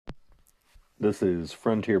This is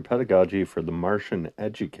Frontier Pedagogy for the Martian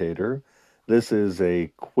Educator. This is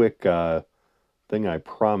a quick thing I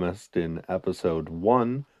promised in episode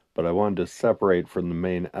 1, but I wanted to separate from the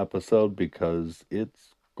main episode because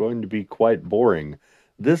it's going to be quite boring.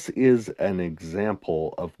 This is an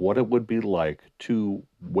example of what it would be like to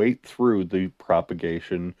wait through the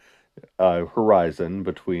propagation horizon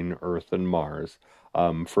between Earth and Mars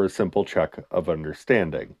for a simple check of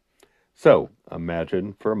understanding. So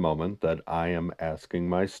imagine for a moment that I am asking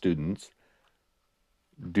my students,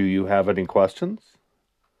 do you have any questions?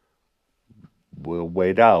 We'll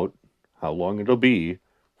wait out how long it'll be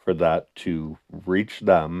for that to reach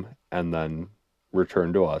them and then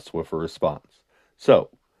return to us with a response. So,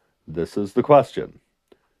 this is the question.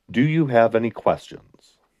 Do you have any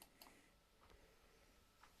questions?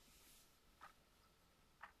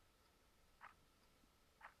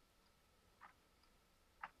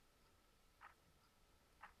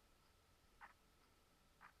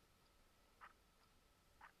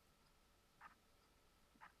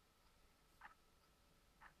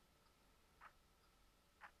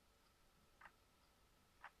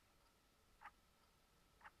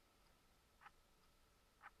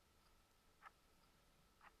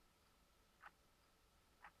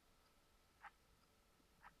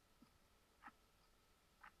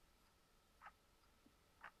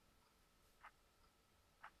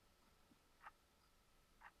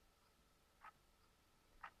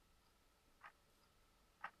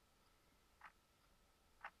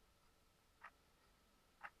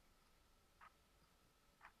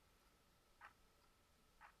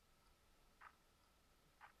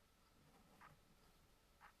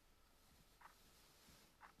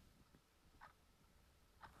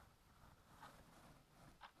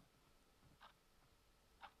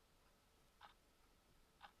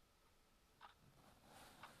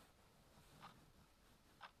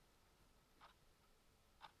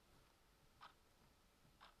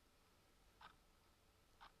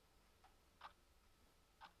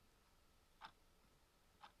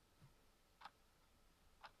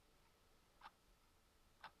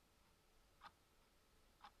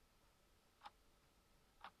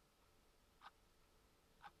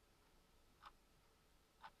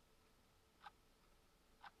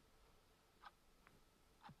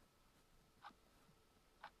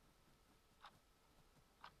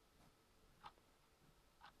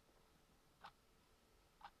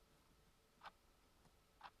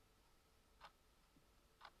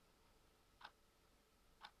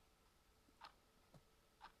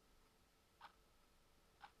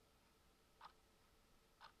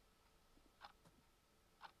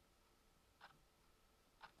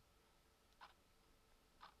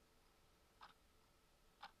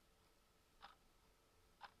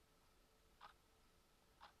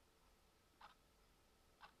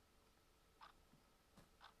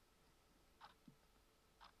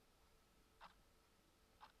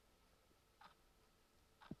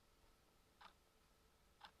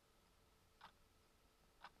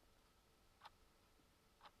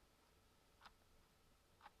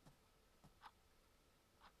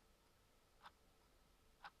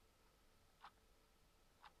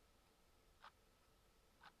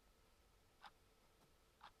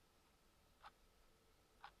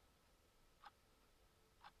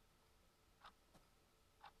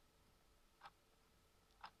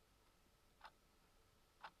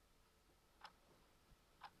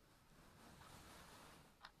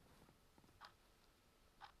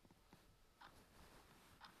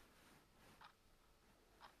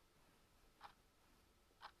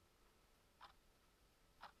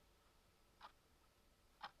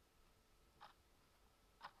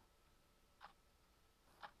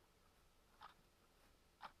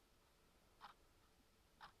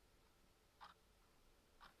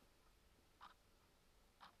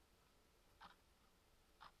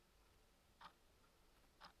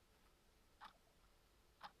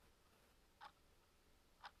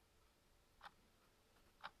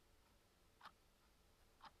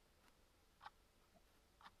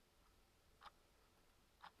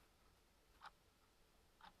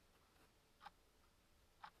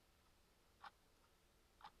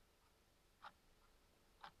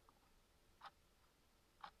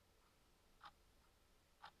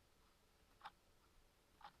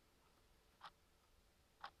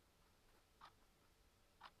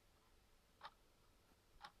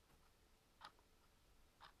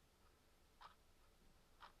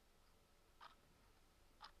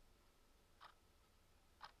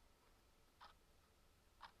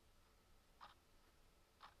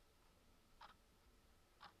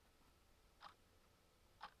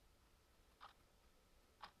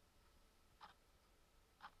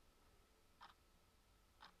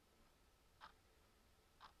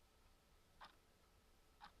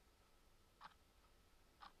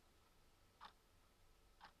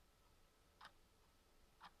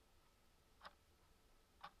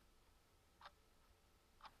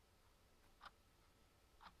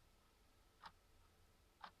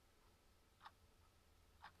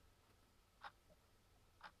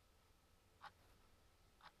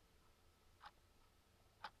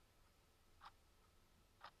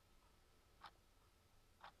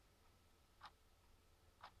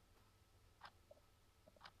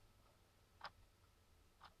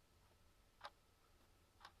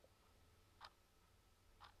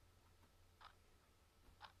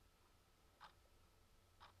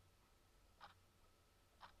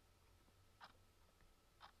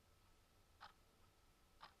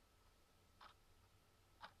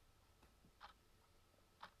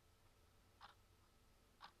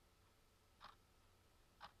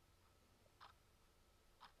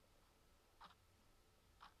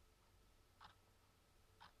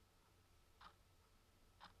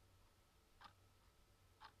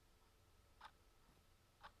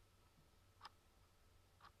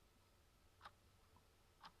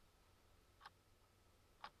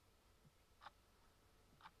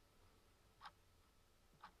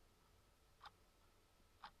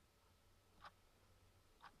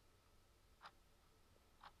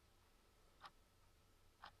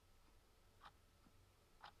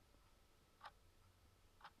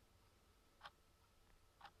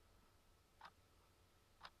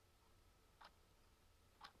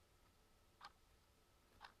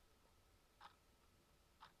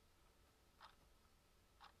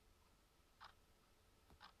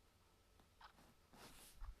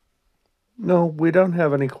 No, we don't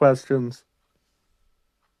have any questions.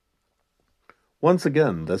 Once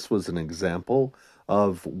again, this was an example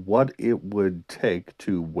of what it would take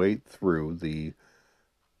to wait through the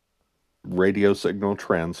radio signal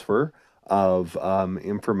transfer of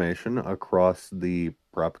information across the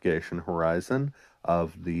propagation horizon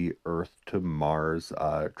of the Earth to Mars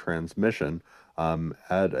transmission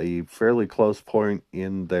at a fairly close point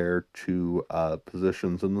in their two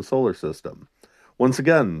positions in the solar system. Once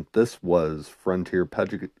again, this was Frontier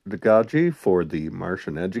Pedagogy for the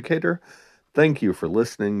Martian Educator. Thank you for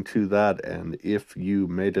listening to that, and if you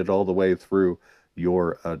made it all the way through,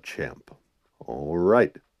 you're a champ. All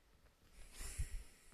right.